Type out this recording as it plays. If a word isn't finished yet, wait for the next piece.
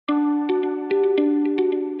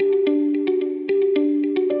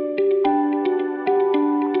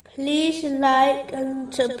like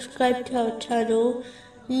and subscribe to our channel.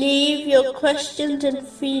 Leave your questions and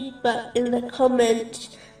feedback in the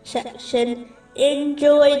comments section.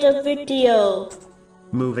 Enjoy the video.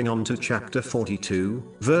 Moving on to chapter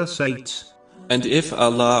 42, verse 8. And if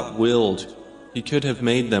Allah willed, He could have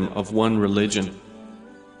made them of one religion.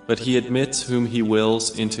 But He admits whom He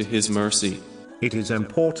wills into His mercy. It is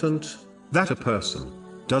important that a person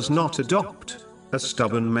does not adopt a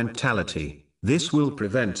stubborn mentality. This will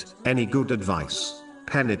prevent any good advice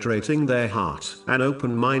penetrating their heart. An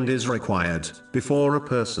open mind is required before a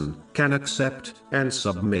person can accept and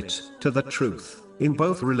submit to the truth in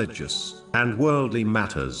both religious and worldly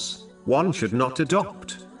matters. One should not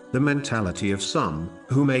adopt the mentality of some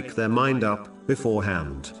who make their mind up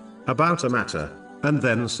beforehand about a matter and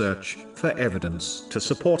then search for evidence to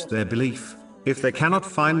support their belief. If they cannot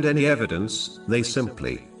find any evidence, they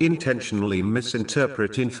simply intentionally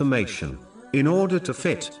misinterpret information in order to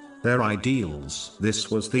fit their ideals.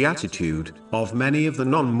 This was the attitude of many of the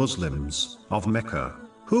non-Muslims of Mecca,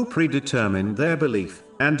 who predetermined their belief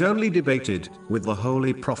and only debated with the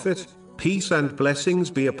Holy Prophet, peace and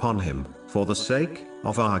blessings be upon him, for the sake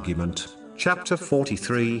of argument. Chapter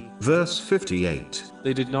 43, verse 58.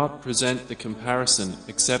 They did not present the comparison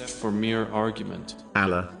except for mere argument.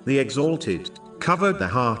 Allah, the Exalted, covered the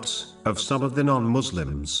hearts of some of the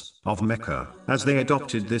non-Muslims of Mecca as they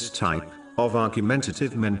adopted this type of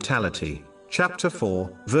argumentative mentality. Chapter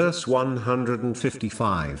 4, verse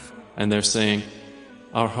 155. And they're saying,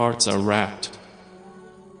 our hearts are wrapped.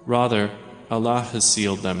 Rather, Allah has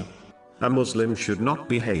sealed them. A Muslim should not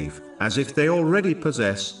behave as if they already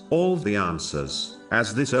possess all the answers,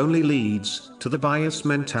 as this only leads to the bias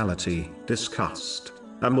mentality discussed.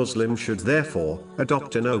 A Muslim should therefore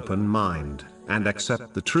adopt an open mind and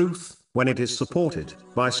accept the truth when it is supported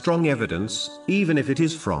by strong evidence, even if it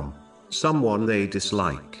is from someone they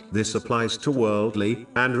dislike. This applies to worldly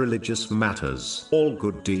and religious matters. All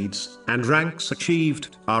good deeds and ranks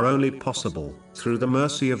achieved are only possible through the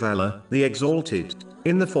mercy of Allah, the Exalted,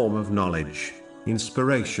 in the form of knowledge,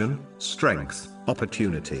 inspiration, strength,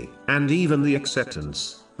 opportunity, and even the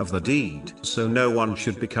acceptance of the deed. So no one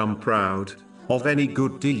should become proud of any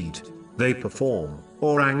good deed they perform,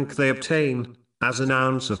 or rank they obtain, as an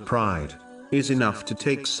ounce of pride is enough to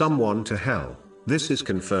take someone to hell. This is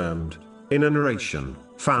confirmed in a narration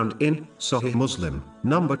found in Sahih Muslim,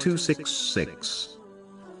 number 266.